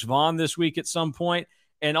with Deuce Vaughn this week at some point.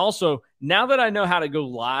 And also, now that I know how to go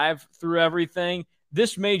live through everything,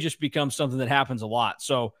 this may just become something that happens a lot.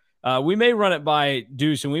 So we may run it by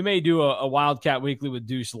Deuce, and we may do a Wildcat Weekly with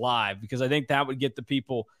Deuce live, because I think that would get the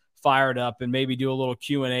people fired up, and maybe do a little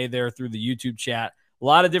Q&A there through the YouTube chat. A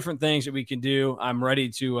lot of different things that we can do. I'm ready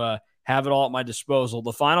to have it all at my disposal.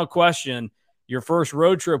 The final question, your first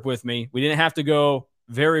road trip with me, we didn't have to go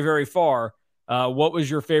very, very far. What was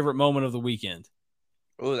your favorite moment of the weekend?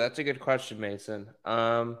 Oh, that's a good question, Mason.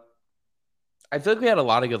 I feel like we had a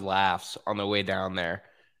lot of good laughs on the way down there.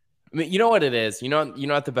 I mean, you know what it is? You know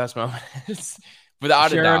what the best moment is? Without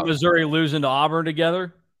a Sharon, doubt. Missouri losing to Auburn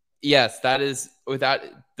together? Yes, that is without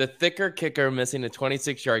the thicker kicker missing a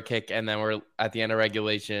 26-yard kick, and then we're at the end of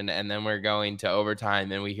regulation, and then we're going to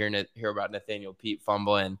overtime, and we hear about Nathaniel Pete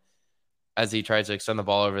fumbling as he tries to extend the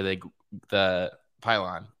ball over the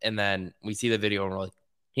pylon, and then we see the video, and we're like,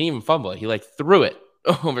 he didn't even fumble it. He like threw it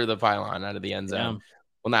over the pylon out of the end zone. Yeah.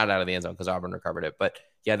 Well, not out of the end zone because Auburn recovered it, but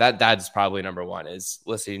yeah, that's probably number one, is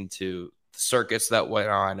listening to the circus that went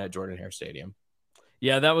on at Jordan-Hare Stadium.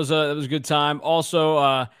 Yeah, that was a good time.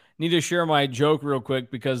 Also, need to share my joke real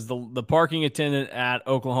quick, because the parking attendant at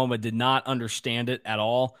Oklahoma did not understand it at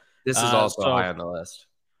all. This is also high on the list.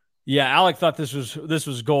 Yeah, Alec thought this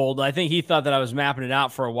was gold. I think he thought that I was mapping it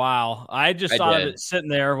out for a while. I thought of it sitting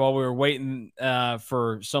there while we were waiting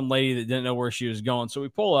for some lady that didn't know where she was going. So we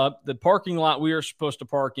pull up the parking lot we were supposed to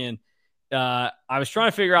park in. I was trying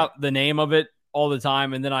to figure out the name of it all the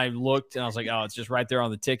time, and then I looked and I was like, oh, it's just right there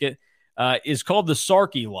on the ticket. It's called the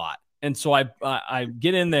Sarkey lot. And so I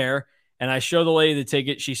get in there and I show the lady the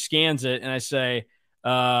ticket. She scans it, and I say,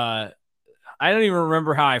 I don't even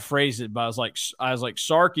remember how I phrased it, but I was like,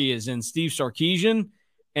 Sarkey is in Steve Sarkisian.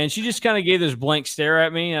 And she just kind of gave this blank stare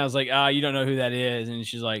at me. And I was like, you don't know who that is. And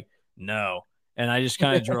she's like, no. And I just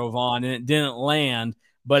kind of drove on, and it didn't land.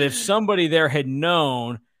 But if somebody there had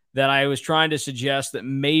known that I was trying to suggest that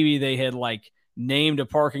maybe they had like named a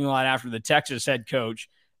parking lot after the Texas head coach,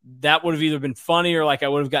 that would have either been funny, or like I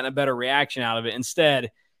would have gotten a better reaction out of it.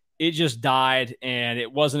 Instead, it just died, and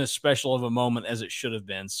it wasn't as special of a moment as it should have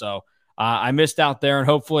been. So I missed out there, and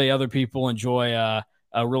hopefully other people enjoy a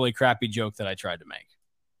really crappy joke that I tried to make.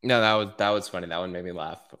 No, that was funny. That one made me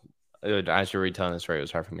laugh. As you're retelling this story, it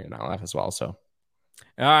was hard for me to not laugh as well. So, all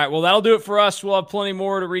right, well, that'll do it for us. We'll have plenty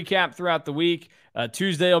more to recap throughout the week.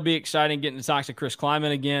 Tuesday will be exciting, getting to talk to Chris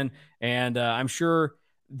Kleiman again, and I'm sure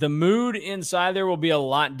the mood inside there will be a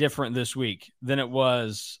lot different this week than it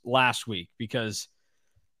was last week, because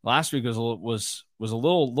last week was a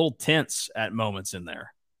little tense at moments in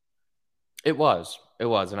there. It was,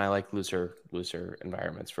 and I like looser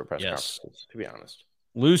environments for press conferences, to be honest.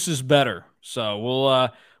 Loose is better, so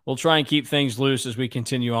we'll try and keep things loose as we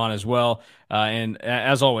continue on as well. And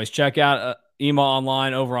as always, check out EMA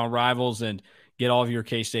Online over on Rivals and get all of your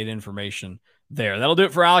K-State information there. That'll do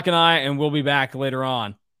it for Alec and I, and we'll be back later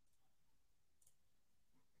on